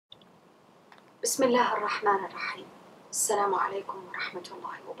بسم الله الرحمن الرحيم. السلام عليكم ورحمة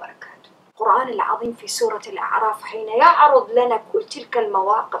الله وبركاته. القرآن العظيم في سورة الأعراف حين يعرض لنا كل تلك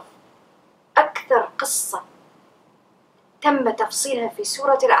المواقف، أكثر قصة تم تفصيلها في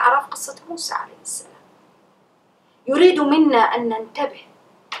سورة الأعراف قصة موسى عليه السلام. يريد منا أن ننتبه،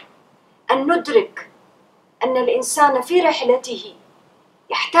 أن ندرك أن الإنسان في رحلته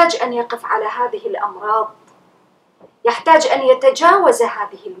يحتاج أن يقف على هذه الأمراض، يحتاج أن يتجاوز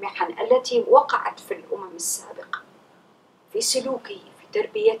هذه المحن التي وقعت في الأمم السابقة، في سلوكه، في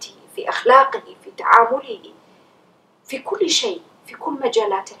تربيته، في أخلاقه، في تعامله، في كل شيء، في كل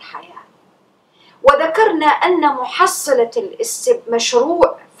مجالات الحياة. وذكرنا أن محصلة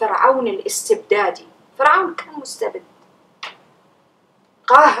مشروع فرعون الاستبدادي، فرعون كان مستبد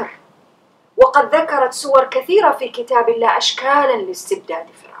قاهر، وقد ذكرت سور كثيرة في كتاب الله أشكالا لاستبداد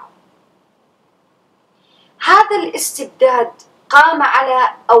فرعون. هذا الاستبداد قام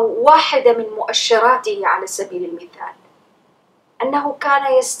على أو واحدة من مؤشراته على سبيل المثال أنه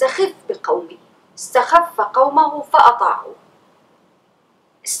كان يستخف بقومه، استخف قومه فأطاعوه،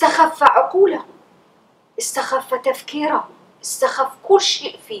 استخف عقولهم، استخف تفكيرهم، استخف كل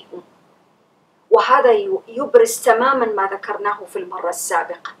شيء فيهم. وهذا يبرز تماما ما ذكرناه في المرة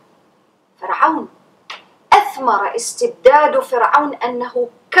السابقة. فرعون أثمر استبداد فرعون أنه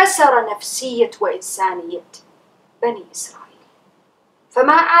كسر نفسية وإنسانية بني إسرائيل،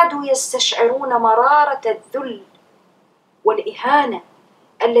 فما عادوا يستشعرون مرارة الذل والإهانة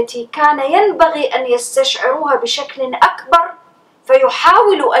التي كان ينبغي أن يستشعروها بشكل أكبر،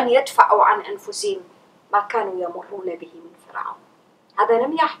 فيحاولوا أن يدفعوا عن أنفسهم ما كانوا يمرون به من فرعون. هذا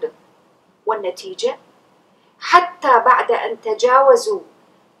لم يحدث، والنتيجة حتى بعد أن تجاوزوا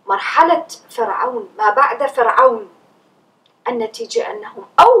مرحلة فرعون ما بعد فرعون، النتيجة أنهم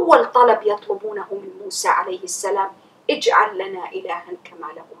أول طلب يطلبونه من موسى عليه السلام: اجعل لنا إلها كما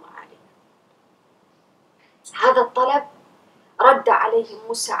لهم آلهة. هذا الطلب رد عليه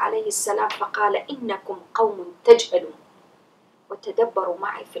موسى عليه السلام فقال: إنكم قوم تجهلون. وتدبروا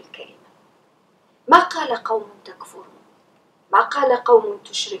معي في الكلمة، ما قال قوم تكفرون، ما قال قوم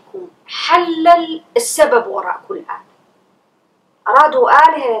تشركون، حلل السبب وراء كل هذا. أرادوا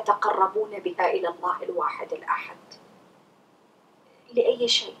آلهة يتقربون بها إلى الله الواحد الأحد. لأي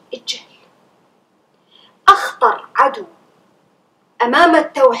شيء؟ الجهل. أخطر عدو أمام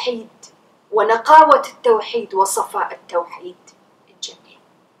التوحيد ونقاوة التوحيد وصفاء التوحيد الجهل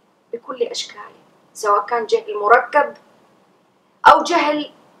بكل أشكاله، سواء كان جهل مركب أو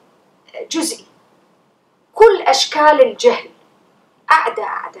جهل جزئي. كل أشكال الجهل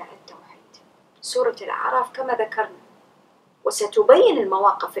أعداء التوحيد. سورة العراف كما ذكرنا، وستبين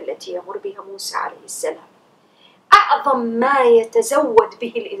المواقف التي يمر بها موسى عليه السلام، أعظم ما يتزود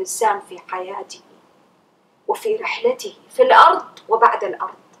به الإنسان في حياته وفي رحلته في الأرض وبعد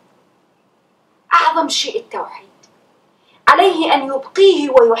الأرض. أعظم شيء التوحيد، عليه أن يبقيه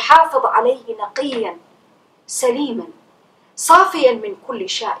ويحافظ عليه نقيا سليما صافيا من كل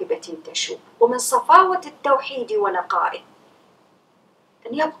شائبة تشوب. ومن صفاوة التوحيد ونقائه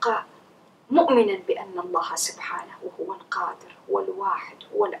أن يبقى مؤمنا بأن الله سبحانه هو القادر، هو الواحد،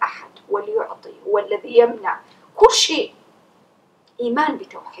 هو الأحد، هو اليعطي، هو الذي يمنع، كل شيء. إيمان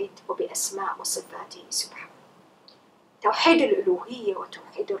بتوحيد وبأسماء وصفاته سبحانه، توحيد الألوهية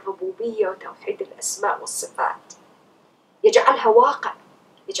وتوحيد الربوبية وتوحيد الأسماء والصفات، يجعلها واقع،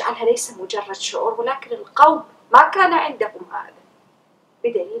 يجعلها ليس مجرد شعور. ولكن القوم ما كان عندهم هذا،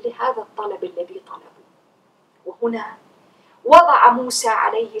 بدليل هذا الطلب الذي طلبوا. وهنا وضع موسى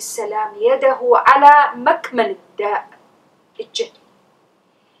عليه السلام يده على مكمن الداء، الجهل.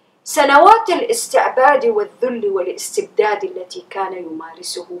 سنوات الاستعباد والذل والاستبداد التي كان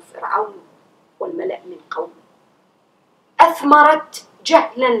يمارسه فرعون والملأ من قومه أثمرت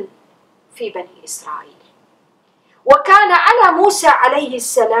جهلا في بني إسرائيل، وكان على موسى عليه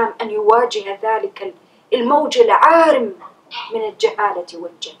السلام أن يواجه ذلك الموج العارم من الجهالة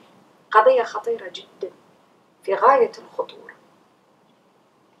والجهل. قضية خطيرة جدا في غاية الخطورة،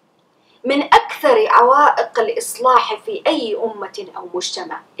 من أكثر عوائق الإصلاح في أي أمة أو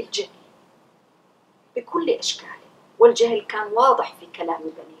مجتمع الجهل بكل أشكاله. والجهل كان واضح في كلام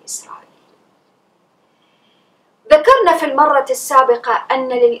بني إسرائيل. ذكرنا في المرة السابقة أن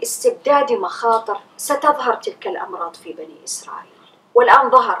للاستبداد مخاطر، ستظهر تلك الأمراض في بني إسرائيل، والآن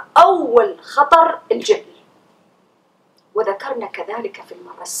ظهر أول خطر الجهل. وذكرنا كذلك في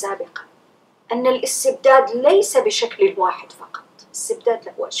المرة السابقة أن الاستبداد ليس بشكل واحد فقط، الاستبداد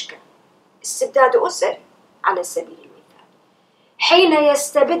له أشكال. استبداد أسري على سبيل المثال، حين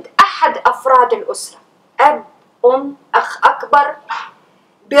يستبد أحد أفراد الأسرة، أب، أم، أخ أكبر،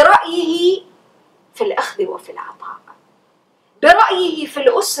 برأيه في الأخذ وفي العطاء، برأيه في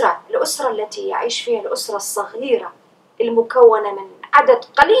الأسرة الأسرة التي يعيش فيها الأسرة الصغيرة المكونة من عدد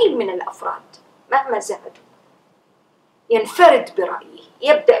قليل من الأفراد مهما زادوا ينفرد برأيه،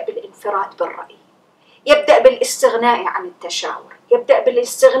 يبدأ بالانفراد بالرأي، يبدأ بالاستغناء عن التشاور، يبدأ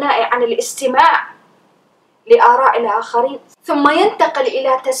بالاستغناء عن الاستماع لآراء الآخرين، ثم ينتقل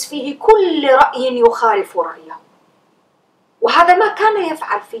إلى تسفيه كل رأي يخالف رأيه. وهذا ما كان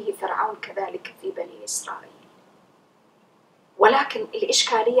يفعل فيه فرعون كذلك في بني إسرائيل. ولكن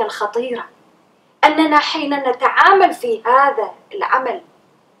الإشكالية الخطيرة أننا حين نتعامل في هذا العمل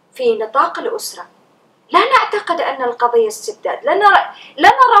في نطاق الأسرة لا نعتقد أن القضية استبداد، لا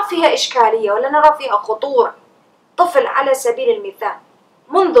نرى فيها إشكالية ولا نرى فيها خطورة. طفل على سبيل المثال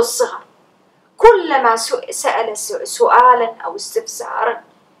منذ الصغر كلما سأل سؤالا أو استفسارا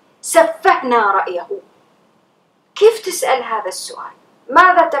سفهنا رأيه. كيف تسأل هذا السؤال؟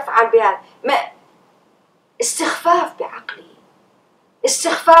 ماذا تفعل بهذا؟ استخفاف بعقله،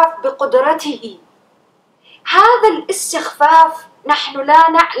 استخفاف بقدرته. هذا الاستخفاف نحن لا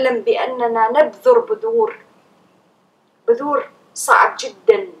نعلم بأننا نبذر بذور صعب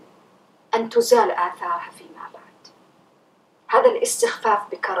جدا أن تزال آثارها فيما بعد. هذا الاستخفاف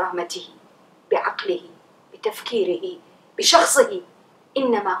بكرامته، بعقله، بتفكيره، بشخصه،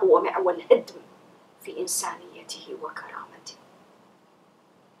 إنما هو معول هدم في إنسانيته وكرامته.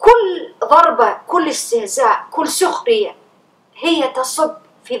 كل ضربة، كل استهزاء، كل سخرية هي تصب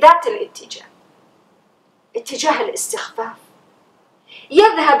في ذات الاتجاه، اتجاه الاستخفاف.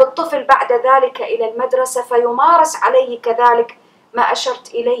 يذهب الطفل بعد ذلك إلى المدرسة فيمارس عليه كذلك ما أشرت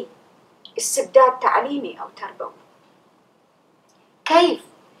إليه، استبداد تعليمي أو تربوي. كيف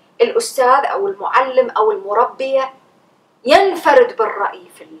الأستاذ أو المعلم أو المربية ينفرد بالرأي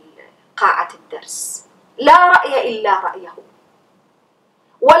في قاعة الدرس، لا رأي إلا رأيه،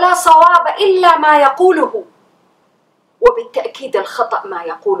 ولا صواب إلا ما يقوله، وبالتأكيد الخطأ ما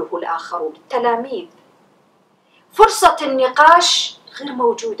يقوله الآخرون التلاميذ. فرصة النقاش غير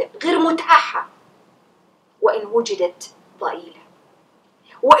موجودة، غير متاحة، وإن وجدت ضئيلة.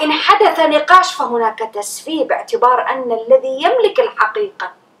 وإن حدث نقاش فهناك تسفيه، باعتبار أن الذي يملك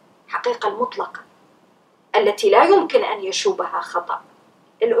الحقيقة، الحقيقة المطلقة التي لا يمكن أن يشوبها خطأ،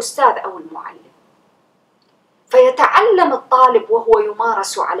 الأستاذ أو المعلم. فيتعلم الطالب وهو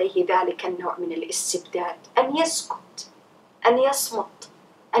يمارس عليه ذلك النوع من الاستبداد أن يسكت، أن يصمت،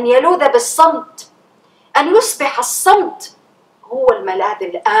 أن يلوذ بالصمت، أن يصبح الصمت هو الملاذ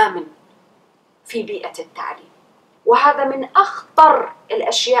الآمن في بيئة التعليم. وهذا من أخطر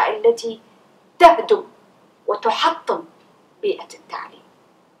الأشياء التي تهدم وتحطم بيئة التعليم.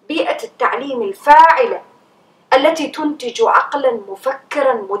 بيئة التعليم الفاعلة التي تنتج عقلا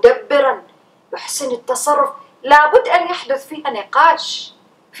مفكرا مدبرا يحسن التصرف لابد أن يحدث فيها نقاش،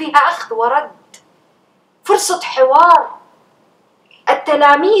 فيها أخذ ورد، فرصة حوار.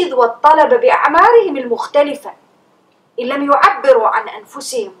 التلاميذ والطلبة بأعمارهم المختلفة إن لم يعبروا عن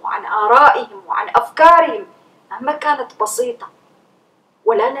أنفسهم وعن آرائهم وعن أفكارهم مهما كانت بسيطة،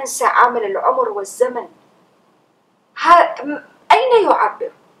 ولا ننسى عامل العمر والزمن، أين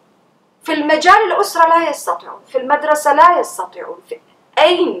يعبر؟ في المجال الأسرة لا يستطيعون، في المدرسة لا يستطيعون،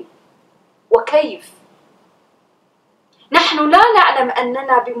 أين وكيف؟ نحن لا نعلم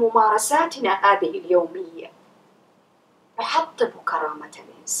أننا بممارساتنا هذه اليومية نحطم كرامة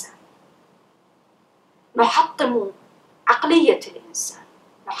الإنسان، نحطم عقلية الإنسان،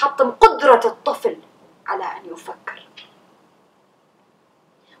 نحطم قدرة الطفل على أن يفكر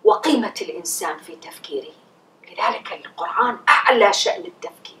وقيمة الإنسان في تفكيره. لذلك القرآن أعلى شأن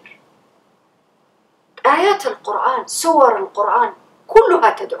التفكير. آيات القرآن، سور القرآن كلها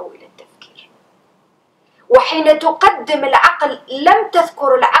تدعو إلى التفكير. وحين تقدم العقل لم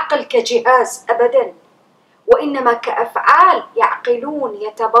تذكر العقل كجهاز أبداً، وإنما كأفعال، يعقلون،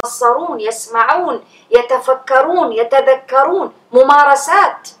 يتبصرون، يسمعون، يتفكرون، يتذكرون،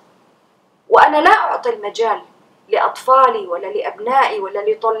 ممارسات. وأنا لا أعطي المجال لأطفالي ولا لأبنائي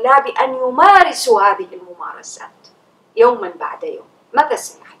ولا لطلابي أن يمارسوا هذه الممارسات يوما بعد يوم. ماذا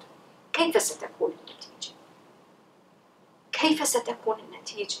سيحدث؟ كيف ستكون النتيجة؟ كيف ستكون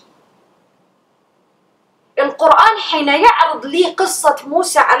النتيجة؟ القرآن حين يعرض لي قصة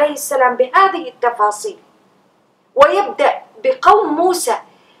موسى عليه السلام بهذه التفاصيل، ويبدأ بقوم موسى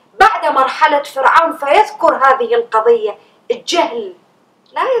بعد مرحلة فرعون فيذكر هذه القضية، الجهل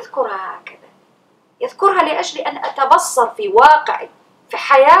لا يذكرها هكذا، يذكرها لأجل أن أتبصر في واقعي، في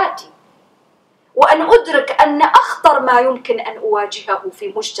حياتي، وأن أدرك أن أخطر ما يمكن أن أواجهه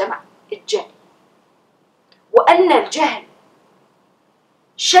في مجتمع الجهل، وأن الجهل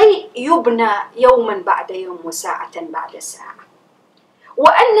شيء يبنى يوما بعد يوم وساعة بعد ساعة،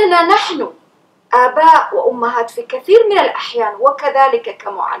 وأننا نحن آباء وأمهات في كثير من الأحيان وكذلك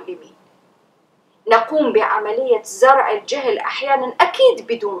كمعلمين نقوم بعملية زرع الجهل أحيانا أكيد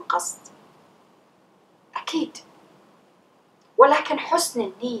بدون قصد، أكيد، ولكن حسن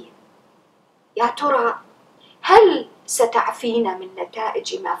النية. يا ترى هل ستعفينا من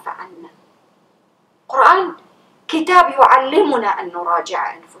نتائج ما فعلنا؟ القرآن كتاب يعلمنا أن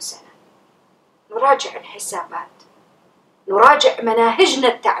نراجع أنفسنا، نراجع الحسابات، نراجع مناهجنا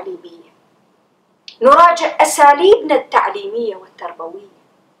التعليمية، نراجع أساليبنا التعليمية والتربوية،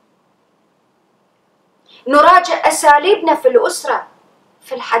 نراجع أساليبنا في الأسرة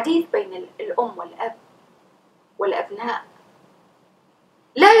في الحديث بين الأم والأب والأبناء.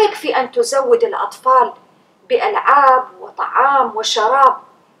 لا يكفي أن تزود الأطفال بألعاب وطعام وشراب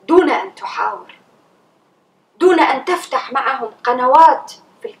دون أن تحاور، دون أن تفتح معهم قنوات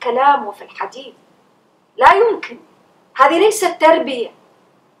في الكلام وفي الحديث. لا يمكن، هذه ليست تربية،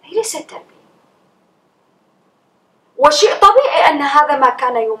 هي ليست تربية. وشيء طبيعي أن هذا ما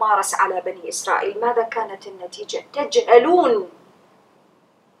كان يمارس على بني إسرائيل. ماذا كانت النتيجة؟ تجهلون.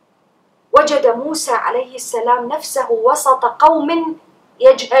 وجد موسى عليه السلام نفسه وسط قوم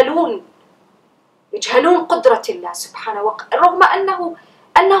يجهلون قدرة الله سبحانه، رغم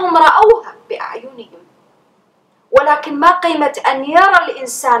أنهم رأوها بأعينهم، ولكن ما قيمة أن يرى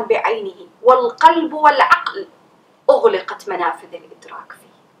الإنسان بعينه والقلب والعقل أغلقت منافذ الإدراك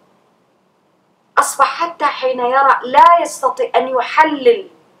فيه، أصبح حتى حين يرى لا يستطيع أن يحلل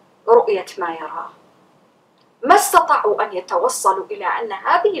رؤية ما يراه. ما استطاعوا أن يتوصلوا إلى أن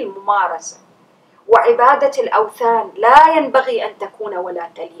هذه الممارسة وعبادة الأوثان لا ينبغي أن تكون ولا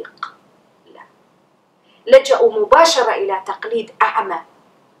تليق. لا، لجأوا مباشرة إلى تقليد أعمى.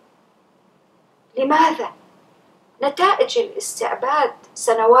 لماذا؟ نتائج الاستعباد،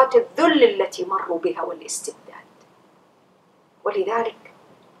 سنوات الذل التي مروا بها والاستبداد. ولذلك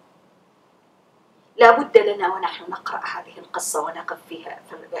لا بد لنا ونحن نقرأ هذه القصة ونقف فيها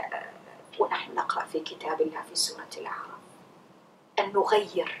ونحن نقرأ في كتاب الله في سورة العراف أن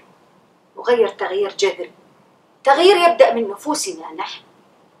نغير تغيير جذري. تغيير يبدأ من نفوسنا نحن،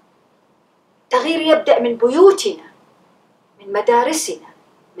 تغيير يبدأ من بيوتنا، من مدارسنا،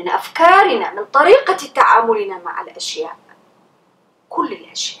 من أفكارنا، من طريقة تعاملنا مع الأشياء، كل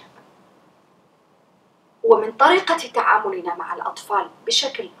الأشياء، ومن طريقة تعاملنا مع الأطفال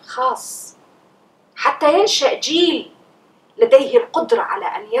بشكل خاص، حتى ينشأ جيل لديه القدرة على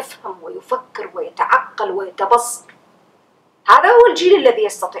أن يفهم ويفكر ويتعقل ويتبصر. هذا هو الجيل الذي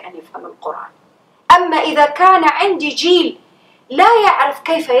يستطيع أن يفهم القرآن. أما إذا كان عندي جيل لا يعرف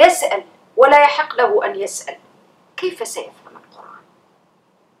كيف يسأل ولا يحق له أن يسأل، كيف سيفهم القرآن؟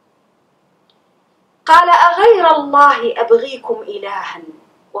 قال أغير الله أبغيكم إلها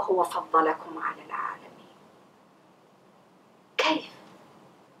وهو فضلكم على العالمين. كيف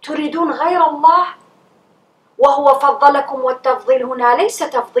تريدون غير الله وهو فضلكم؟ والتفضيل هنا ليس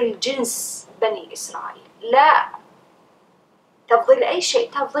تفضيل جنس بني إسرائيل، لا، تفضيل أي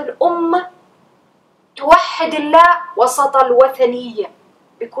شيء، تفضيل أمة توحد الله وسط الوثنية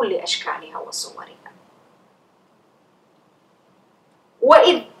بكل أشكالها وصورها.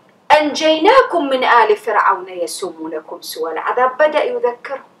 وإذ أنجيناكم من آل فرعون يسومونكم سوء العذاب، بدأ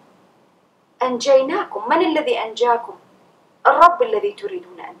يذكرهم. أنجيناكم، من الذي أنجاكم؟ الرب الذي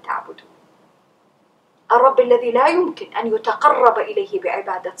تريدون أن تعبدوه، الرب الذي لا يمكن أن يتقرب إليه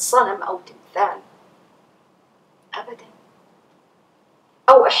بعبادة صنم أو تمثال أبدا،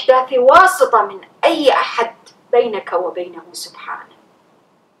 أو إحداث واسطة من أي أحد بينك وبينه سبحانه.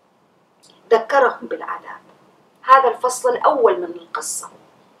 ذكرهم بالعذاب. هذا الفصل الأول من القصة،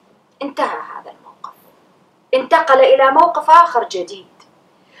 انتهى هذا الموقف، انتقل إلى موقف آخر جديد،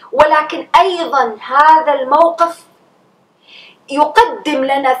 ولكن أيضا هذا الموقف يقدم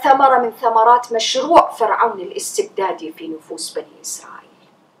لنا ثمرة من ثمرات مشروع فرعون الاستبدادي في نفوس بني إسرائيل.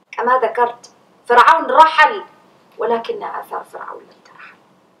 كما ذكرت، فرعون رحل، ولكن آثار فرعون لم ترحل.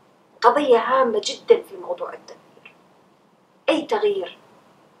 قضية هامة جدا في موضوع التغيير. أي تغيير،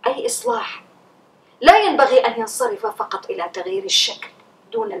 أي إصلاح، لا ينبغي أن ينصرف فقط إلى تغيير الشكل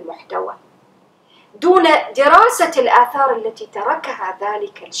دون المحتوى، دون دراسة الآثار التي تركها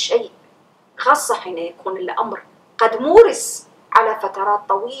ذلك الشيء، خاصة حين يكون الأمر قد مورس على فترات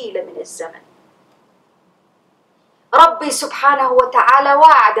طويلة من الزمن. ربي سبحانه وتعالى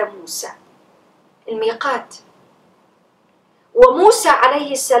وعد موسى الميقات، وموسى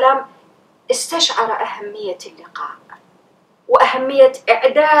عليه السلام استشعر أهمية اللقاء وأهمية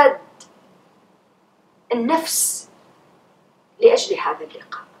إعداد النفس لأجل هذا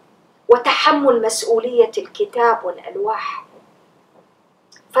اللقاء وتحمل مسؤولية الكتاب والألواح.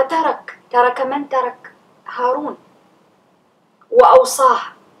 فترك من ترك؟ هارون، وأوصاه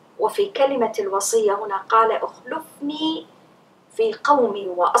وفي كلمة الوصية هنا قال اخلفني في قومي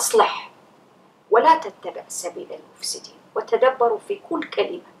وأصلح ولا تتبع سبيل المفسدين. وتدبروا في كل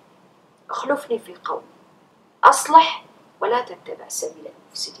كلمة، اخلفني في قومي، أصلح ولا تتبع سبيل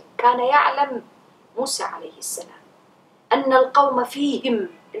المفسدين. كان يعلم موسى عليه السلام أن القوم فيهم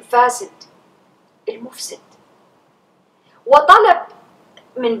الفاسد المفسد، وطلب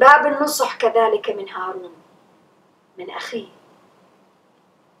من باب النصح كذلك من هارون من أخيه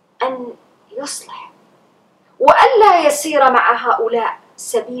أن يصلح وألا يسير مع هؤلاء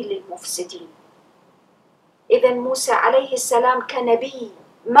سبيل المفسدين. إذن موسى عليه السلام كنبي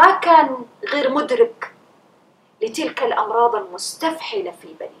ما كان غير مدرك لتلك الأمراض المستفحلة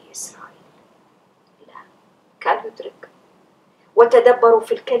في بني إسرائيل، لا، كان يدرك. وتدبروا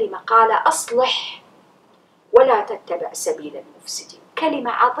في الكلمة، قال أصلح ولا تتبع سبيل المفسدين.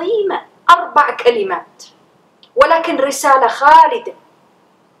 كلمة عظيمة، 4 كلمات، ولكن رسالة خالدة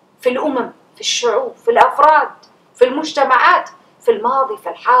في الأمم، في الشعوب، في الأفراد، في المجتمعات، في الماضي، في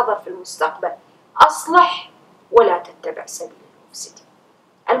الحاضر، في المستقبل. أصلح ولا تتبع سبيل المفسدين.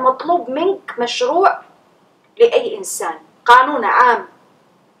 المطلوب منك مشروع لأي إنسان، قانون عام.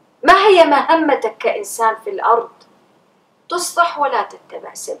 ما هي مهمتك كإنسان في الأرض؟ تصلح ولا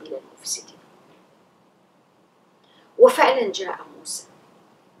تتبع سبيل المفسدين. وفعلا جاء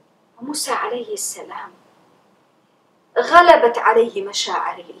موسى عليه السلام غلبت عليه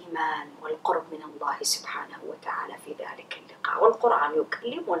مشاعر الإيمان والقرب من الله سبحانه وتعالى في ذلك اللقاء. والقرآن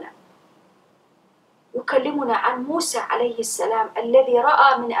يكلمنا عن موسى عليه السلام الذي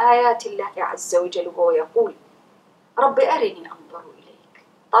رأى من آيات الله عز وجل وهو يقول رب أرني أنظر إليك.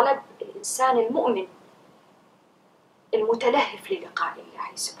 طلب الإنسان المؤمن المتلهف للقاء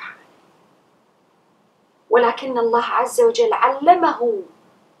الله سبحانه، ولكن الله عز وجل علمه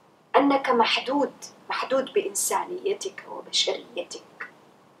أنك محدود بإنسانيتك وبشريتك،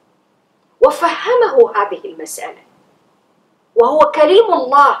 وفهمه هذه المسألة، وهو كليم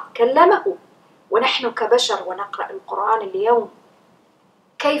الله كلمه. ونحن كبشر ونقرأ القرآن اليوم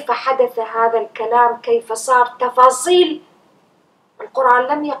كيف حدث هذا الكلام، كيف صار، تفاصيل القرآن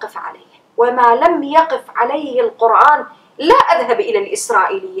لم يقف عليه. وما لم يقف عليه القرآن لا أذهب إلى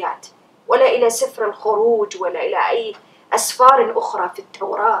الإسرائيليات ولا إلى سفر الخروج ولا إلى أي أسفار أخرى في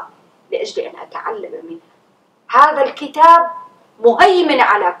التوراة لأجل أن أتعلم منه. هذا الكتاب مهيمن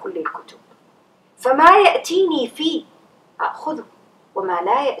على كل الكتب، فما يأتيني فيه أخذه وما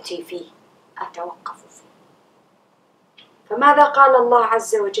لا يأتي فيه أتوقف فيه. فماذا قال الله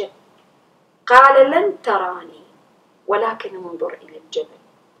عز وجل؟ قال لن تراني ولكن انظر إلى الجبل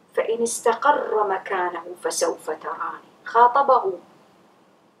فإن استقر مكانه فسوف تراني. خاطبه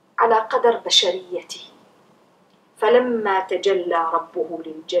على قدر بشريته. فلما تجلى ربه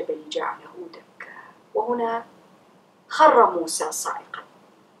للجبل جعله دكا. وهنا خر موسى صاعقا.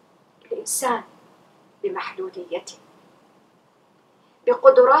 الإنسان بمحدوديته،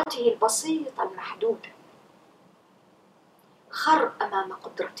 بقدراته البسيطة المحدودة، خر أمام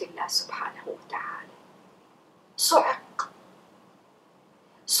قدرة الله سبحانه وتعالى،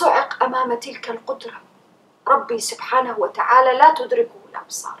 صعق أمام تلك القدرة. ربي سبحانه وتعالى لا تدركه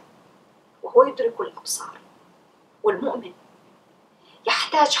الأبصار وهو يدرك الأبصار. والمؤمن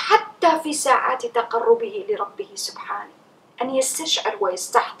يحتاج حتى في ساعات تقربه لربه سبحانه أن يستشعر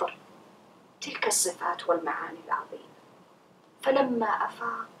ويستحضر تلك الصفات والمعاني العظيمة. فلما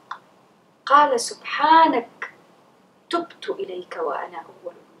أفاق قال سبحانك تبت إليك وأنا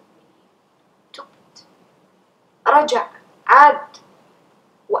أول المؤمنين. تبت، رجع، عاد،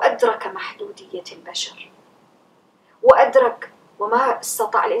 وأدرك محدودية البشر، وأدرك وما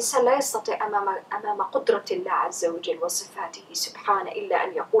استطاع الإنسان، لا يستطيع أمام قدرة الله عز وجل وصفاته سبحانه إلا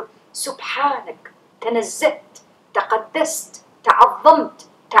أن يقول سبحانك، تنزهت، تقدست، تعظمت،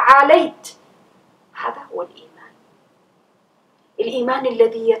 تعاليت. هذا هو الإيمان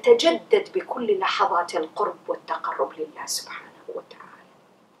الذي يتجدد بكل لحظات القرب والتقرب لله سبحانه وتعالى،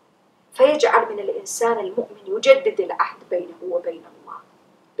 فيجعل من الإنسان المؤمن يجدد العهد بينه وبين الله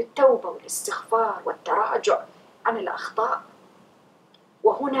بالتوبة والاستغفار والتراجع عن الأخطاء.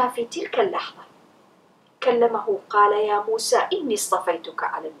 وهنا في تلك اللحظة كلمه قال يا موسى إني اصطفيتك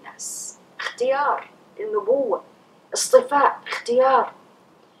على الناس. اختيار، النبوة اصطفاء، اختيار.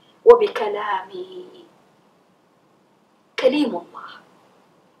 وبكلامه، كليم الله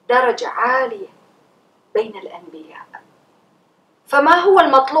درجة عالية بين الأنبياء. فما هو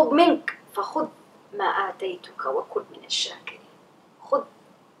المطلوب منك؟ فخذ ما آتيتك وكن من الشاكرين. خذ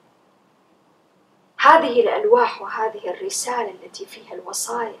هذه الألواح وهذه الرسالة التي فيها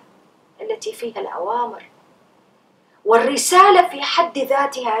الوصايا، التي فيها الأوامر. والرسالة في حد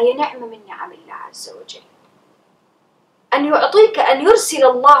ذاتها هي نعمة من نعم الله عز وجل. أن يعطيك، أن يرسل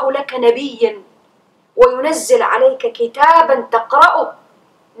الله لك نبيا وينزل عليك كتابا تقرأه،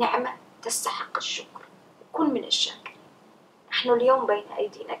 نعمة تستحق الشكر. كن من الشاكرين. نحن اليوم بين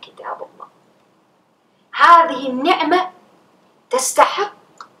أيدينا كتاب الله، هذه النعمة تستحق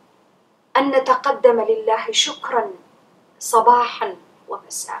أن نتقدم لله شكرا صباحا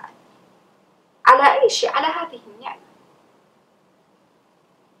ومساء. على أي شيء؟ على هذه النعمة.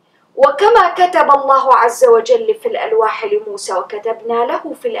 وكما كتب الله عز وجل في الألواح لموسى، وكتبنا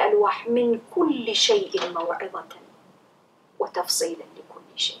له في الألواح من كل شيء موعظة وتفصيلا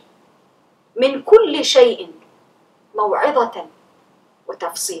لكل شيء. من كل شيء موعظة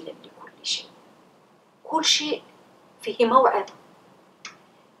وتفصيلا لكل شيء. كل شيء فيه موعظة،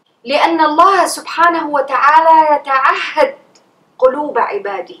 لأن الله سبحانه وتعالى يتعهد قلوب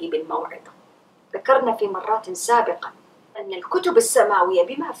عباده بالموعظة. ذكرنا في مرات سابقة أن الكتب السماوية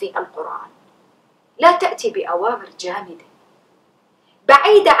بما فيها القرآن لا تأتي بأوامر جامدة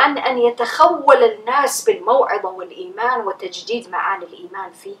بعيدة عن أن يتخول الناس بالموعظة والإيمان وتجديد معاني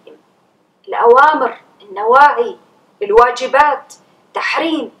الإيمان فيهم. الأوامر، النواهي، الواجبات،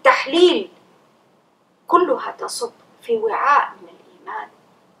 تحريم، تحليل، كلها تصب في وعاء من الإيمان،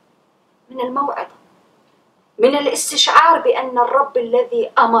 من الموعظة، من الاستشعار بأن الرب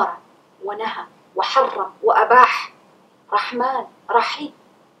الذي أمر ونهى وحرم وأباح رحمن رحيم،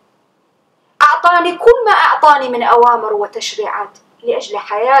 أعطاني كل ما أعطاني من أوامر وتشريعات لأجل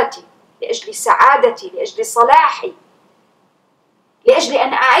حياتي، لأجل سعادتي، لأجل صلاحي، لأجل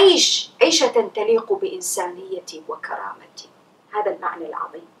أن أعيش عيشة تليق بإنسانيتي وكرامتي. هذا المعنى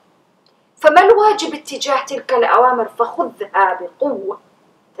العظيم. فما الواجب اتجاه تلك الأوامر؟ فخذها بقوة.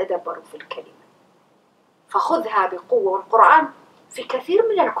 تدبروا في الكلمة، فخذها بقوة. والقرآن في كثير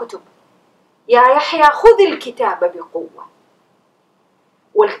من الكتب يا يحيى خذ الكتاب بقوة،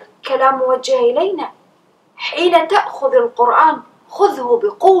 والكلام موجه إلينا. حين تأخذ القرآن خذه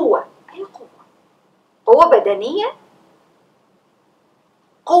بقوة. أي قوة؟ قوة بدنية،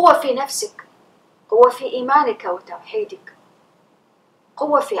 قوة في نفسك، قوة في إيمانك وتوحيدك،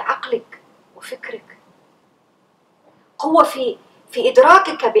 قوة في عقلك وفكرك، قوة في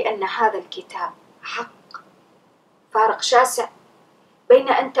إدراكك بأن هذا الكتاب حق. فارق شاسع بين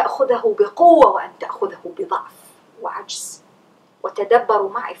أن تأخذه بقوة وأن تأخذه بضعف وعجز. وتدبروا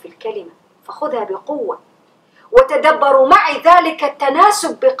معي في الكلمة، فخذها بقوة. وتدبروا معي ذلك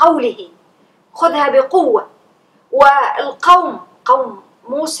التناسب بقوله خذها بقوة. والقوم، قوم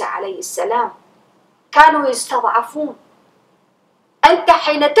موسى عليه السلام، كانوا يستضعفون. أنت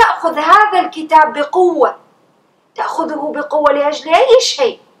حين تأخذ هذا الكتاب بقوة تأخذه بقوة لأجل أي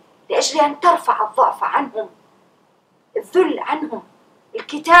شيء؟ لأجل أن ترفع الضعف عنهم، الذل عنهم.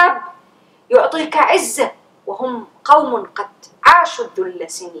 الكتاب يعطيك عزة وهم قوم قد عاشوا الذل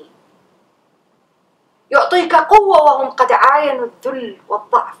سنين، يعطيك قوة وهم قد عاينوا الذل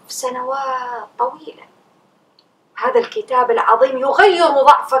والضعف سنوات طويلة. هذا الكتاب العظيم يغير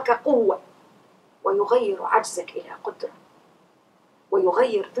ضعفك قوة، ويغير عجزك إلى قدرة،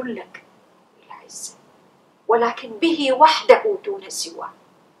 ويغير ذلك إلى عزة، ولكن به وحده دون سواه،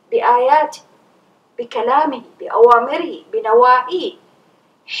 بآياته، بكلامه، بأوامره، بنواهيه.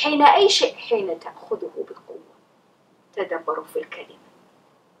 حين أي شيء؟ حين تأخذه بقوة. تدبروا في الكلمة.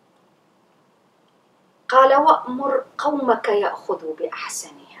 قال وأمر قومك يأخذوا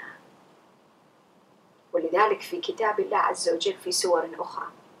بأحسنها. ولذلك في كتاب الله عز وجل في سور أخرى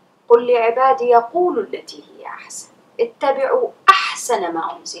قل لعبادي يقولوا التي هي أحسن اتبعوا أحسن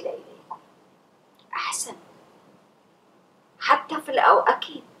ما أنزل إليكم. أحسن حتى في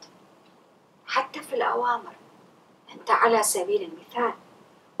أكيد حتى في الأوامر. أنت على سبيل المثال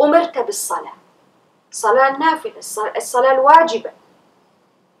أمرت بالصلاة، صلاة النافلة، الصلاة الواجبة،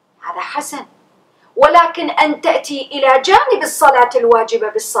 هذا حسن. ولكن أن تأتي إلى جانب الصلاة الواجبة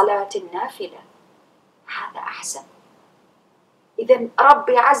بالصلاة النافلة هذا أحسن. إذن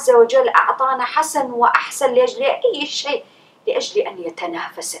ربي عز وجل أعطانا حسن وأحسن لأجل أي شيء؟ لأجل أن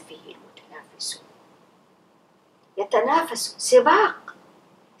يتنافس فيه المتنافسون، يتنافسوا،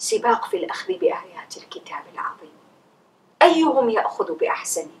 سباق في الأخذ بآيات الكتاب العظيم. أيهم يأخذ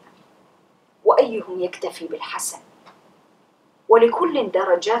بأحسنها وأيهم يكتفي بالحسن، ولكل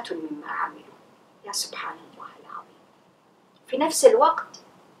درجات مما عملوا. يا سبحان الله العظيم. في نفس الوقت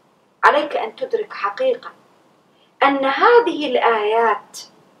عليك أن تدرك حقيقة أن هذه الآيات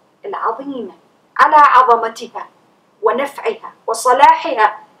العظيمة على عظمتها ونفعها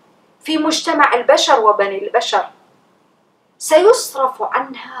وصلاحها في مجتمع البشر وبني البشر سيصرف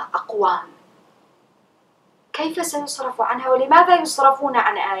عنها أقوام. كيف سيصرف عنها؟ ولماذا يصرفون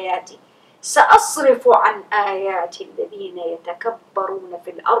عن آياتي؟ سأصرف عن آيات الذين يتكبرون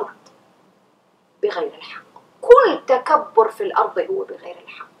في الأرض بغير الحق كل تكبر في الأرض هو بغير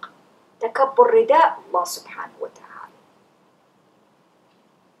الحق. تكبر رداء الله سبحانه وتعالى،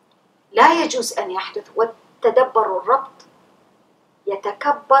 لا يجوز أن يحدث. وتدبر الربط،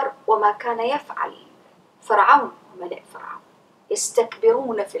 يتكبر وما كان يفعل فرعون وملئ فرعون،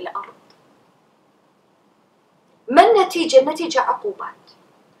 يستكبرون في الأرض. ما النتيجة؟ نتيجة عقوبات.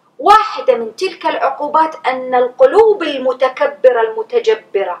 واحدة من تلك العقوبات أن القلوب المتكبرة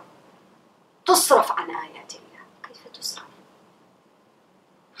المتجبرة تصرف عن آيات الله. كيف تصرف؟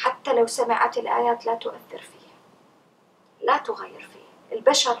 حتى لو سمعت الآيات لا تؤثر فيها، لا تغير فيها.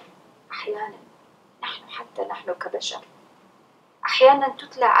 البشر أحيانا، حتى نحن كبشر أحيانا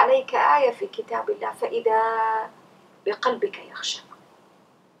تتلى عليك آية في كتاب الله فإذا بقلبك يخشع،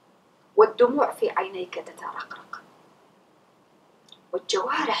 والدموع في عينيك تترقرق،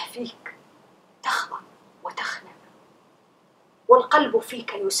 والجوارح فيك تخضع وتخنع، والقلب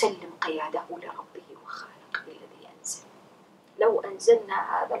فيك يسلم قياده لربه وخالقه الذي أنزل. لو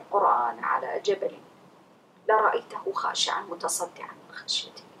أنزلنا هذا القرآن على جبل لرأيته خاشعا متصدعا من خشية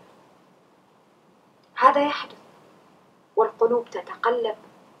الله. هذا يحدث، والقلوب تتقلب،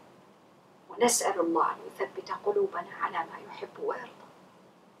 ونسأل الله أن يثبت قلوبنا على ما يحب ويرضى.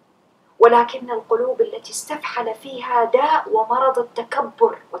 ولكن القلوب التي استفحل فيها داء ومرض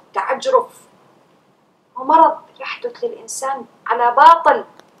التكبر والتعجرف، ومرض يحدث للإنسان على باطل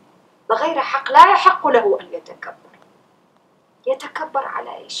بغير حق، لا يحق له أن يتكبر. يتكبر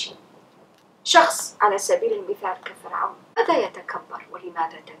على أي شيء؟ شخص على سبيل المثال كفرعون، ماذا يتكبر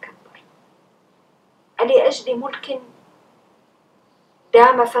ولماذا تكبر؟ لأجل ملك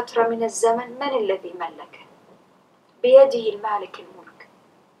دام فترة من الزمن. من الذي ملكه؟ بيده المالك الملك.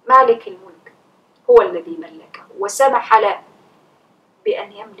 مالك الملك هو الذي ملكه وسمح له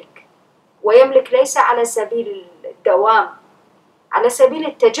بأن يملك، ويملك ليس على سبيل الدوام، على سبيل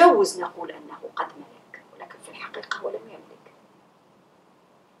التجوز نقول أنه قد ملك، ولكن في الحقيقة هو لم يملك.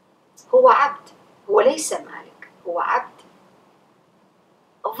 هو عبد، هو ليس مالك، هو عبد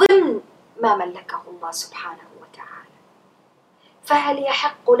ضمن ما ملكه الله سبحانه وتعالى. فهل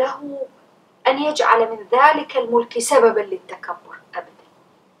يحق له أن يجعل من ذلك الملك سببا للتكبر؟ أبدا.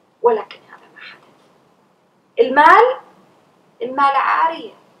 ولكن هذا ما حدث. المال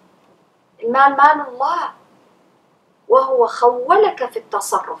عارية، المال مال الله، وهو خولك في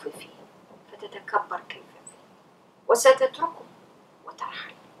التصرف فيه، فتتكبر كيف فيه، وستتركه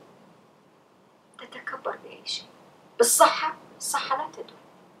وترحل. تتكبر بأي شيء؟ بالصحة؟ الصحة لا تدوم.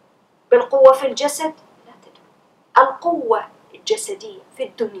 بالقوة في الجسد؟ لا تدوم. القوة الجسدية في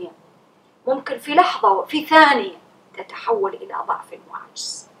الدنيا ممكن في لحظة وفي ثانية تتحول إلى ضعف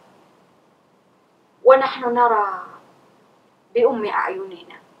وعجز، ونحن نرى بأم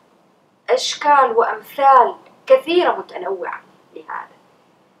أعيننا أشكال وأمثال كثيرة متنوعة لهذا.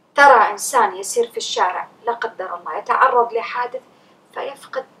 ترى إنسان يسير في الشارع لا قدر الله يتعرض لحادث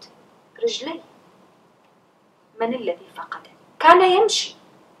فيفقد رجليه. من الذي فقده؟ كان يمشي.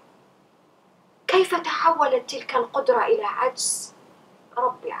 كيف تحولت تلك القدرة إلى عجز؟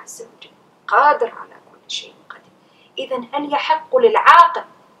 ربي عز وجل قادر على كل شيء قدير. إذن هل يحق للعاقل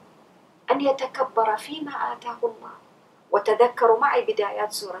أن يتكبر فيما آتاه الله؟ وتذكروا معي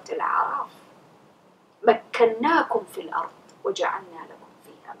بدايات سورة العراف: مكناكم في الأرض وجعلنا لكم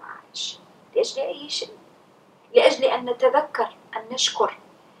فيها معايش. لأجل أي شيء؟ لأجل أن نتذكر، أن نشكر،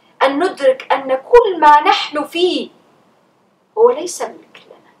 أن ندرك أن كل ما نحن فيه هو ليس ملك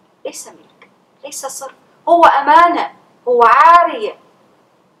لنا، ليس ملك، ليس صرف، هو أمانة، هو عارية.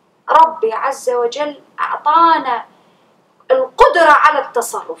 ربي عز وجل أعطانا القدرة على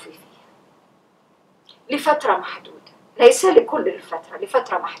التصرف فيها لفترة محدودة، ليس لكل الفترة،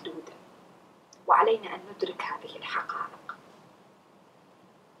 لفترة محدودة، وعلينا أن ندرك هذه الحقائق.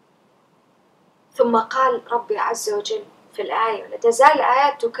 ثم قال ربي عز وجل في الآية: لا تزال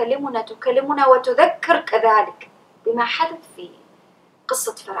الآيات تكلمنا وتذكر كذلك بما حدث في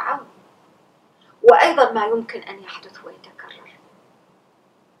قصة فرعون، وأيضا ما يمكن أن يحدث ويتكرر.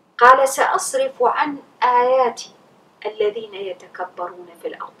 قال: سأصرف عن آياتي الذين يتكبرون في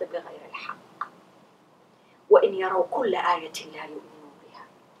الأرض بغير الحق وإن يروا كل آية لا يؤمنون بها.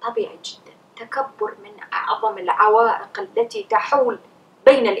 طبيعي جدا، تكبر من أعظم العوائق التي تحول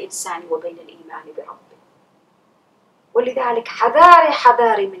بين الإنسان وبين الإيمان بربه. ولذلك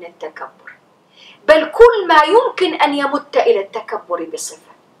حذاري من التكبر، بل كل ما يمكن أن يمت إلى التكبر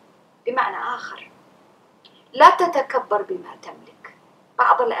بصفة. بمعنى آخر، لا تتكبر بما تملك.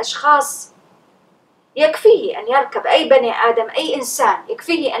 بعض الأشخاص يكفيه أن يركب، أي بني آدم، أي إنسان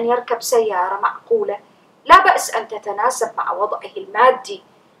يكفيه أن يركب سيارة معقولة لا بأس أن تتناسب مع وضعه المادي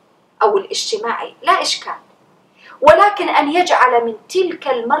أو الاجتماعي، لا إشكال، ولكن أن يجعل من تلك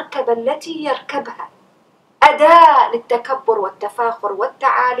المركبة التي يركبها أداة للتكبر والتفاخر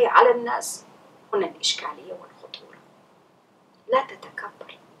والتعالي على الناس، هنا الإشكالية والخطورة. لا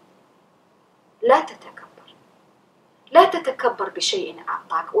تتكبر، لا تتكبر، لا تتكبر بشيء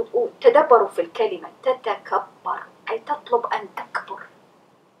أعطاك. وتدبروا في الكلمة تتكبر، أي تطلب أن تكبر.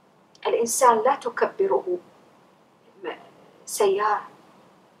 الإنسان لا تكبره سيارة،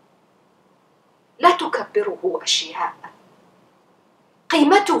 لا تكبره أشياء.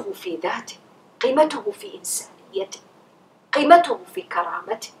 قيمته في ذاته، قيمته في إنسانيته، قيمته في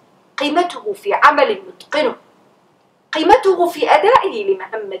كرامته، قيمته في عمل يتقنه، قيمته في أدائه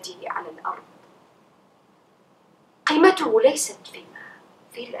لمهمته على الأرض. قيمته ليست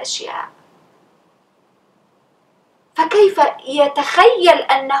في الأشياء. فكيف يتخيل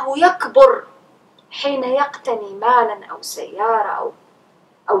أنه يكبر حين يقتني مالا أو سيارة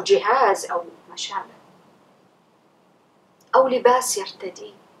أو جهاز أو ما شابه، أو لباس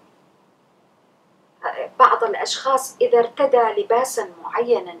يرتديه؟ بعض الأشخاص إذا ارتدى لباسا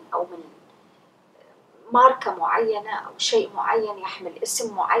معينا أو من ماركة معينة أو شيء معين يحمل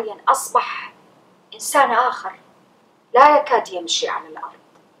اسم معين، أصبح إنسان آخر لا يكاد يمشي على الأرض.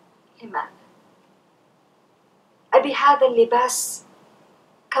 لماذا؟ أبي هذا اللباس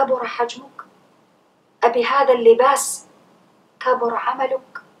كبر حجمك؟ أبي هذا اللباس كبر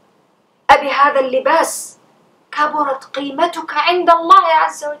عملك؟ أبي هذا اللباس كبرت قيمتك عند الله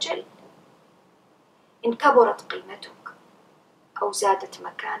عز وجل؟ إن كبرت قيمتك أو زادت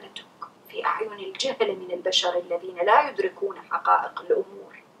مكانتك في أعين الجهل من البشر الذين لا يدركون حقائق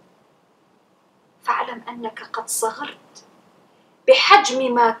الأمور، فاعلم أنك قد صغرت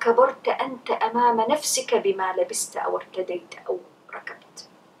بحجم ما كبرت أنت أمام نفسك بما لبست أو ارتديت أو ركبت.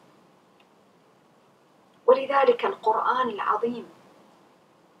 ولذلك القرآن العظيم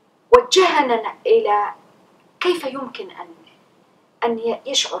وجهنا إلى كيف يمكن أن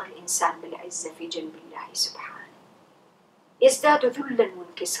يشعر الإنسان بالعزة في جنب الله سبحانه، يزداد ذلا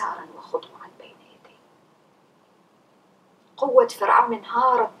وانكسارا وخضوعا بين يديه. قوة فرعون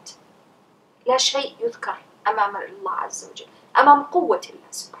انهارت، لا شيء يذكر أمام الله عز وجل، أمام قوة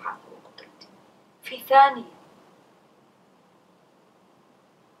الله سبحانه وقدرته في ثانية.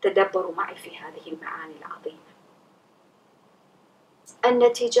 تدبروا معي في هذه المعاني العظيمة.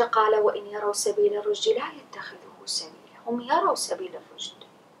 النتيجة قال وإن يروا سبيل الرشد لا يتخذوه سبيلا. هم يروا سبيل الرشد،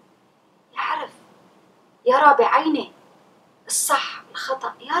 يعرف، يرى بعينه الصح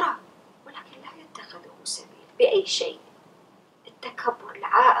الخطأ، يرى، ولكن لا يتخذه سبيل. بأي شيء؟ التكبر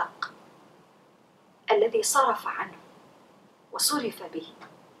العائق الذي صرف عنه وصرف به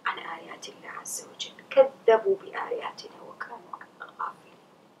عن آيات الله عز وجل. كذبوا بآياتنا وكانوا عنها غافلين.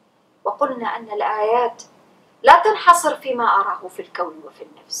 وقلنا أن الآيات لا تنحصر فيما أراه في الكون وفي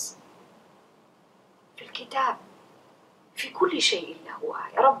النفس، في الكتاب، في كل شيء له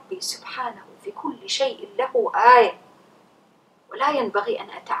آية. ربي سبحانه في كل شيء له آية، ولا ينبغي أن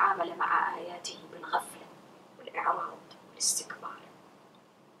أتعامل مع آياته بالغفلة والإعراض والاستكبار.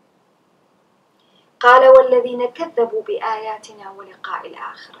 قال والذين كذبوا بآياتنا ولقاء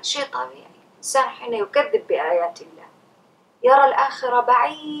الآخرة. شيء طبيعي، الإنسان حين يكذب بآيات الله يرى الآخرة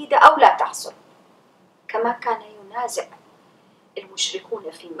بعيدة أو لا تحصل، كما كان ينازع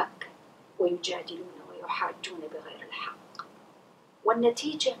المشركون في مكة ويجادلون ويحاجون بغير الحق،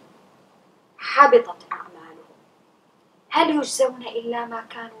 والنتيجة حبطت أعمالهم. هل يجزون إلا ما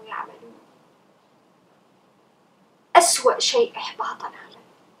كانوا يعملون؟ أسوأ شيء إحباط العمل،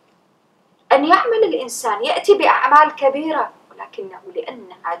 أن يعمل الإنسان يأتي بأعمال كبيرة ولكنه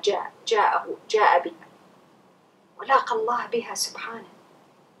لأنها جاء بها ولاقى الله بها سبحانه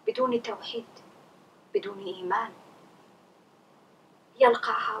بدون توحيد بدون إيمان،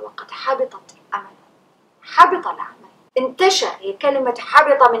 يلقاها وقد حبطت عمله. حبط العمل، انتشى. هي كلمة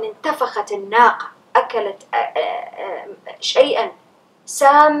حبط من انتفخت الناقة، أكلت شيئا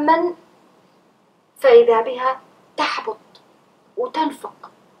ساما فإذا بها تحبط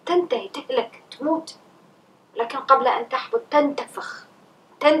وتنفق، تنتهي، تهلك، تموت. لكن قبل أن تحبط تنتفخ،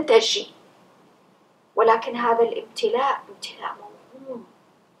 تنتشي. ولكن هذا الامتلاء امتلاء موهوم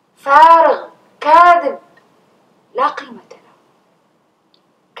فارغ كاذب لا قيمة له.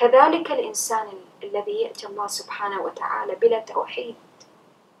 كذلك الإنسان الذي يأتي الله سبحانه وتعالى بلا توحيد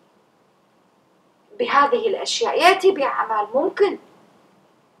بهذه الأشياء، يأتي بأعمال ممكن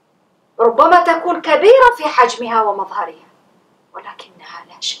ربما تكون كبيرة في حجمها ومظهرها ولكنها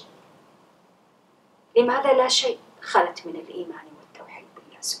لا شيء. لماذا لا شيء؟ خلت من الإيمان والتوحيد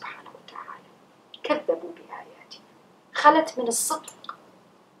بالله سبحانه وتعالى. كذبوا بآياتنا، خلت من الصدق.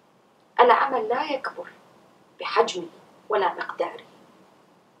 العمل لا يكبر بحجمه ولا مقداره،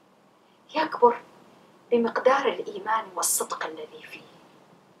 يكبر بمقدار الإيمان والصدق الذي فيه.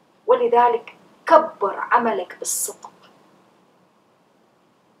 ولذلك كبر عملك بالصدق،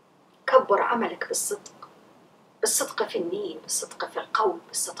 كبر عملك بالصدق، بالصدق في النية، بالصدق في القول،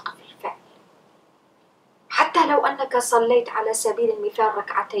 بالصدق في الفعل. حتى لو أنك صليت على سبيل المثال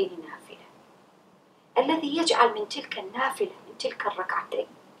ركعتين نافلة، الذي يجعل من تلك النافلة، من تلك الركعتين،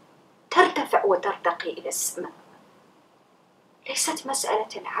 ترتفع وترتقي إلى السماء، ليست مسألة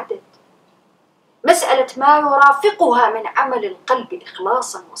العدد، مسألة ما يرافقها من عمل القلب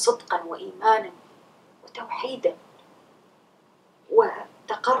إخلاصا وصدقا وإيمانا وتوحيدا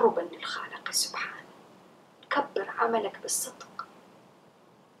وتقربا للخالق سبحانه. كبر عملك بالصدق.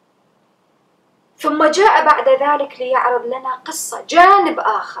 ثم جاء بعد ذلك ليعرض لنا قصة، جانب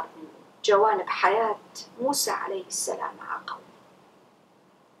آخر من جوانب حياة موسى عليه السلام مع قومه.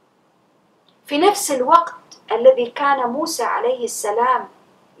 في نفس الوقت الذي كان موسى عليه السلام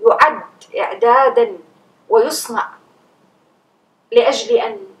يعد إعدادا ويصنع لأجل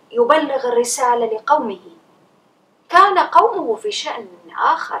أن يبلغ الرسالة لقومه، كان قومه في شأن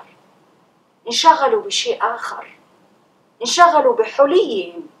آخر، انشغلوا بشيء آخر، انشغلوا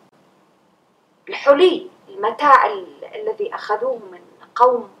بحليهم، الحلي، المتاع الذي أخذوه من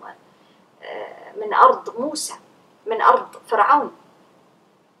قوم، من أرض موسى، من أرض فرعون.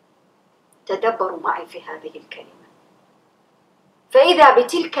 تدبروا معي في هذه الكلمة. فإذا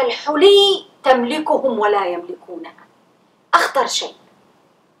بتلك الحلي تملكهم ولا يملكونها. أخطر شيء،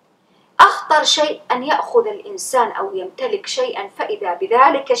 أخطر شيء أن يأخذ الإنسان أو يمتلك شيئا فإذا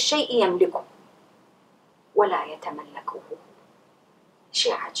بذلك الشيء يملكه ولا يتملكه.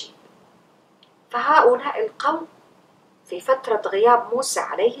 شيء عجيب. فهؤلاء القوم في فترة غياب موسى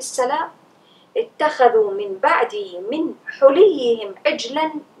عليه السلام اتخذوا من بعده من حليهم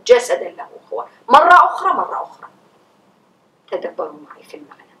عجلا جسدا له خوار. مرة أخرى تدبروا معي في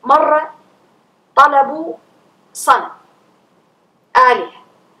المعنى. مرة طلبوا صنم آلهة،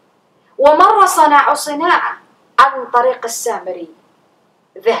 ومرة صنعوا صناعة عن طريق السامري،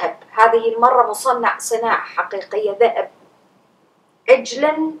 ذهب، هذه المرة مصنع صناعة حقيقية، ذهب،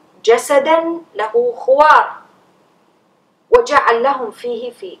 عجلا جسدا له خوار، وجعل لهم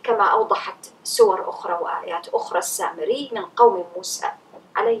فيه في كما أوضحت سور أخرى وآيات أخرى السامري من قوم موسى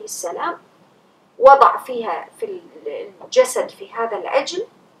عليه السلام، وضع فيها في الجسد في هذا العجل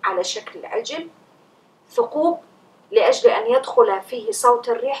على شكل عجل ثقوب لأجل أن يدخل فيه صوت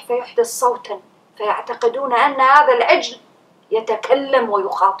الريح فيحدث صوتا، فيعتقدون أن هذا العجل يتكلم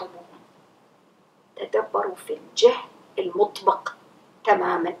ويخاطبهم. تدبروا في الجهل المطبق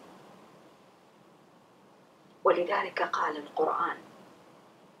تماما. ولذلك قال القرآن: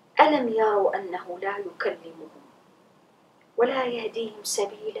 ألم يروا أنه لا يكلمهم ولا يهديهم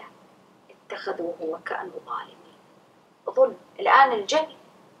سبيلا اتخذوه وكانوا ظالمين. ظلم، الآن الجهل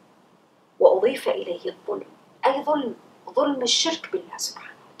وأضيف إليه الظلم، أي ظلم الشرك بالله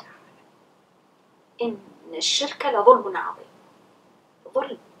سبحانه وتعالى. إن الشرك لظلم عظيم،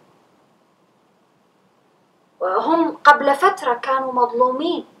 ظلم. وهم قبل فترة كانوا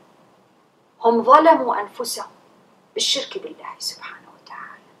مظلومين، هم ظلموا أنفسهم بالشرك بالله سبحانه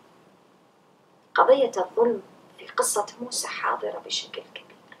وتعالى. قضية الظلم في قصة موسى حاضرة بشكل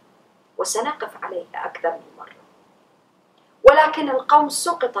كبير، وسنقف عليها أكثر من مرة. ولكن القوم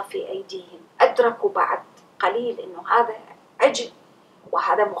سقط في أيديهم، أدركوا بعد قليل أنه هذا عجل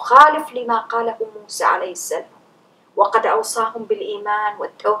وهذا مخالف لما قاله موسى عليه السلام، وقد أوصاهم بالإيمان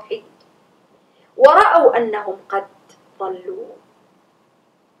والتوحيد، ورأوا أنهم قد ضلوا،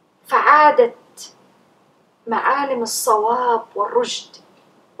 فعادت معالم الصواب والرشد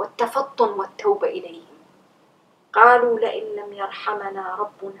والتفطن والتوبة إليهم. قالوا: لئن لم يرحمنا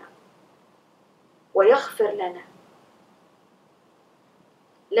ربنا ويغفر لنا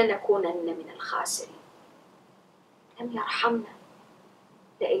لنكونن من الخاسرين. لم يرحمنا،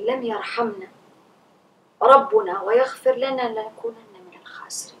 لئن لم يرحمنا ربنا ويغفر لنا لنكونن من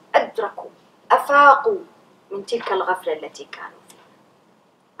الخاسرين. أدركوا، أفاقوا من تلك الغفلة التي كانوا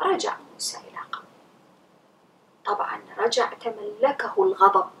فيها. رجع موسى إلى قومه، طبعا رجع تملكه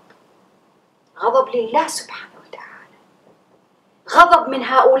الغضب، غضب لله سبحانه وتعالى، غضب من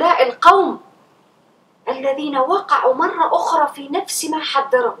هؤلاء القوم الذين وقعوا مرة أخرى في نفس ما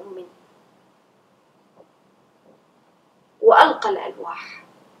حذرهم منه. وألقى الألواح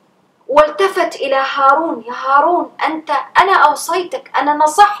والتفت إلى هارون: يا هارون، أنا أوصيتك، أنا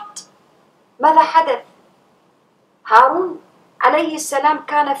نصحت. ماذا حدث؟ هارون عليه السلام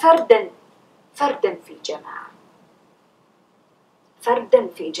كان فردا في جماعة، فردا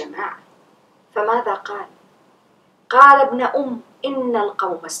في جماعة. فماذا قال؟ قال: ابن إن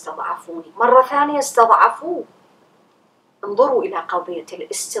القوم استضعفوني. مرة ثانية استضعفوه. انظروا إلى قضية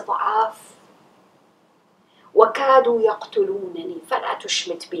الاستضعاف، وكادوا يقتلونني فلا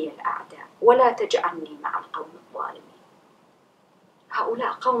تشمت بي الأعداء ولا تجعلني مع القوم الظالمين.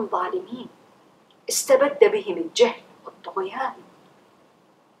 هؤلاء قوم ظالمين استبد بهم الجهل والطغيان،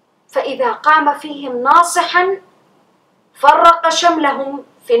 فإذا قام فيهم ناصحا فرق شملهم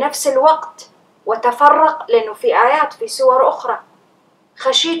في نفس الوقت وتفرق، لأنه في آيات في سور أخرى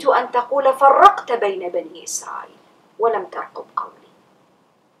خشيت أن تقول فرقت بين بني إسرائيل ولم ترقب قولي.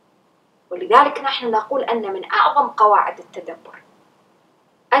 ولذلك نحن نقول أن من أعظم قواعد التدبر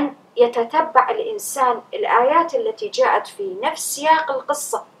أن يتتبع الإنسان الآيات التي جاءت في نفس سياق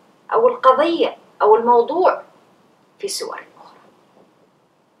القصة أو القضية أو الموضوع في سور أخرى.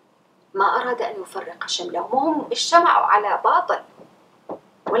 ما أراد أن يفرق شملهم، وهم اجتمعوا على باطل،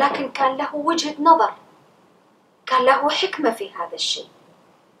 ولكن كان له وجهة نظر، كان له حكمة في هذا الشيء.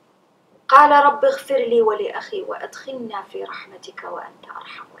 قال رب اغفر لي ولأخي وأدخلنا في رحمتك وأنت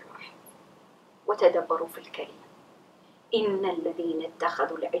أرحم الراحمين. وتدبروا في الكلمة إن الذين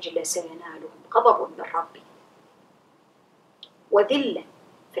اتخذوا العجل سينالهم غضب من ربهم وذلة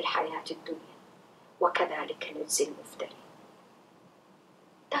في الحياة الدنيا وكذلك نجزي المفترين.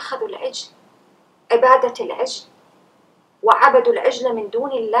 اتخذوا العجل، عبادة العجل، وعبدوا العجل من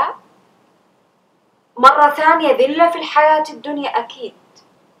دون الله. مرة ثانية ذلة في الحياة الدنيا. أكيد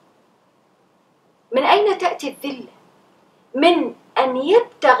من أين تأتي الذلة؟ من أن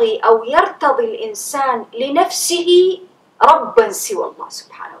يبتغي أو يرتضي الإنسان لنفسه ربا سوى الله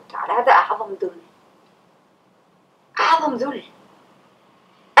سبحانه وتعالى. هذا أعظم ذل، أعظم ذل،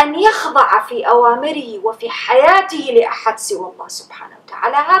 أن يخضع في أوامره وفي حياته لأحد سوى الله سبحانه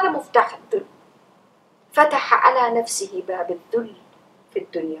وتعالى. هذا مفتاح الذل. فتح على نفسه باب الذل في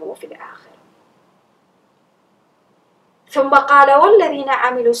الدنيا وفي الآخرة. ثم قال والذين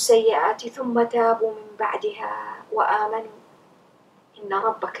عملوا السيئات ثم تابوا من بعدها وآمنوا إن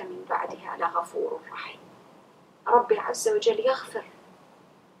ربك من بعدها لغفور رحيم. ربي عز وجل يغفر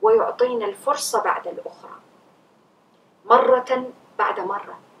ويعطينا الفرصة بعد الأخرى، مرة بعد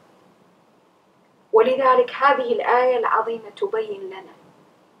مرة. ولذلك هذه الآية العظيمة تبين لنا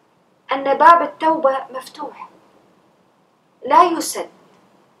أن باب التوبة مفتوح لا يسد،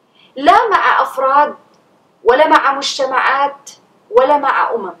 لا مع أفراد ولا مع مجتمعات ولا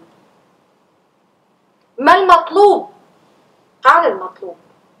مع أمم. ما المطلوب؟ قال المطلوب،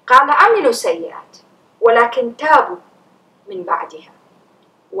 قال عملوا سيئات ولكن تابوا من بعدها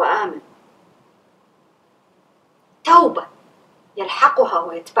وآمنوا. توبة يلحقها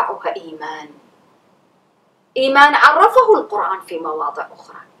ويتبعها إيمان. إيمان عرفه القرآن في مواضع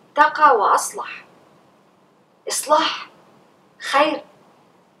أخرى، تقى وأصلح، إصلاح، خير،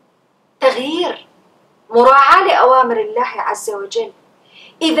 تغيير، مراعاة لأوامر الله عز وجل.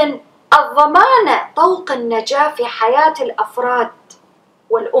 إذن الضمان طوق النجاة في حياة الأفراد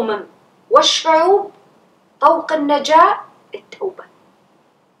والأمم والشعوب، طوق النجاة التوبة.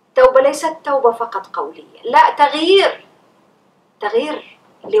 توبة ليست توبة فقط قولية، لا، تغيير، تغيير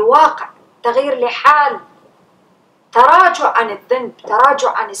لواقع، تغيير لحال، تراجع عن الذنب،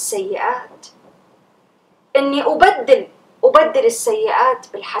 تراجع عن السيئات. إني أبدل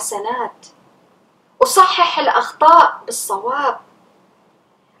السيئات بالحسنات، أصحح الأخطاء بالصواب،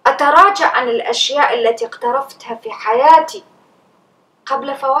 أتراجع عن الأشياء التي اقترفتها في حياتي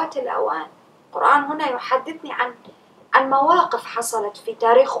قبل فوات الأوان. القرآن هنا يحدثني عن مواقف حصلت في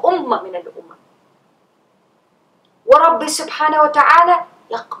تاريخ أمة من الأمم، ورب سبحانه وتعالى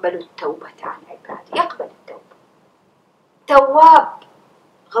يقبل التوبة عن عباده، يقبل التوبة. تواب،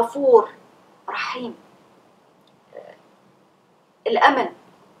 غفور، رحيم. الأمل،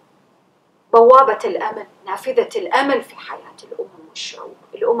 بوابة الأمل، نافذة الأمل في حياة الأمم والشعوب،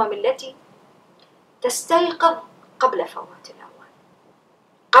 الأمم التي تستيقظ قبل فوات الأوان،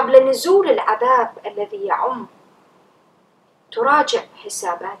 قبل نزول العذاب الذي يعم، تراجع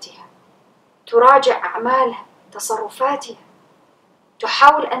حساباتها، تراجع أعمالها، تصرفاتها،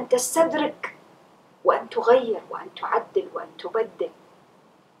 تحاول أن تستدرك وأن تغير وأن تعدل وأن تبدل.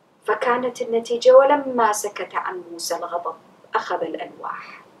 فكانت النتيجة ولما سكت عن موسى الغضب أخذ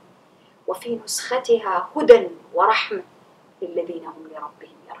الألواح وفي نسختها هدى ورحمة للذين هم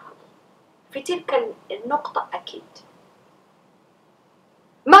لربهم يرهبون. في تلك النقطة أكيد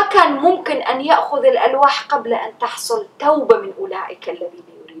ما كان ممكن أن يأخذ الألواح قبل أن تحصل توبة من أولئك الذين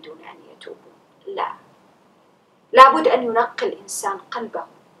يريدون أن يتوبوا. لا، لابد أن ينقي الإنسان قلبه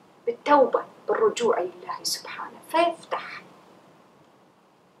بالتوبة، بالرجوع لله سبحانه،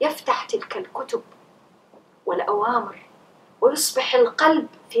 يفتح تلك الكتب والأوامر، ويصبح القلب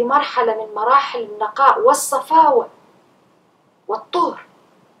في مرحلة من مراحل النقاء والصفاوة والطهر،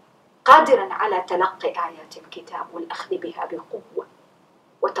 قادرا على تلقي آيات الكتاب والأخذ بها بقوة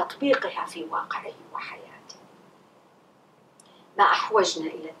وتطبيقها في واقعه وحياته. ما أحوجنا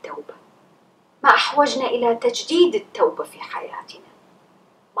إلى التوبة، ما أحوجنا إلى تجديد التوبة في حياتنا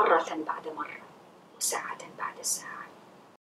مرة بعد مرة وساعة بعد ساعة.